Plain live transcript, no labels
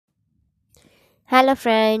Hello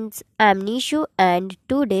friends, I'm Nishu and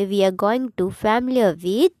today we are going to familiar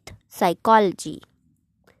with psychology.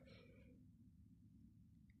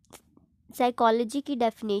 Psychology की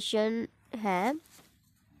definition है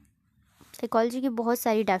psychology की बहुत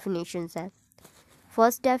सारी definitions हैं.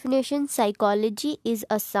 First definition psychology is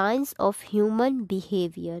a science of human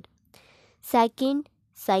behaviour. Second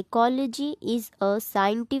psychology is a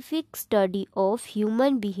scientific study of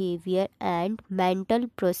human behavior and mental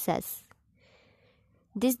process.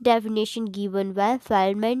 This definition given by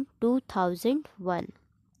Feldman 2001.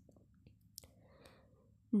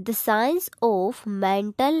 The science of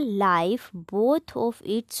mental life, both of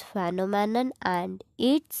its phenomenon and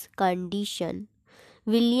its condition.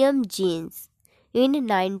 William James in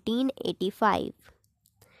 1985.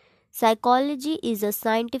 Psychology is a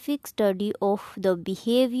scientific study of the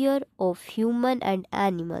behavior of human and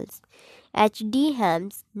animals. H. D.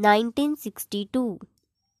 Helms 1962.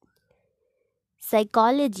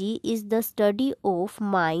 Psychology is the study of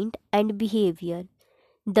mind and behavior.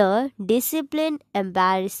 The discipline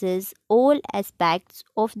embraces all aspects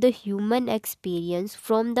of the human experience,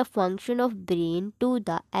 from the function of brain to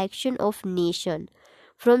the action of nation,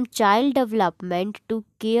 from child development to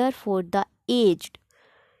care for the aged,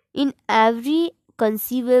 in every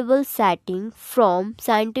conceivable setting, from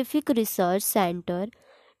scientific research center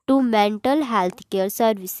to mental health care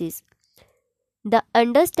services. The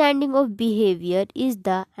understanding of behavior is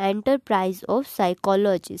the enterprise of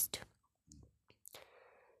psychologists.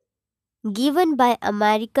 Given by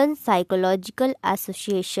American Psychological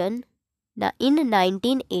Association in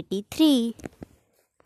 1983.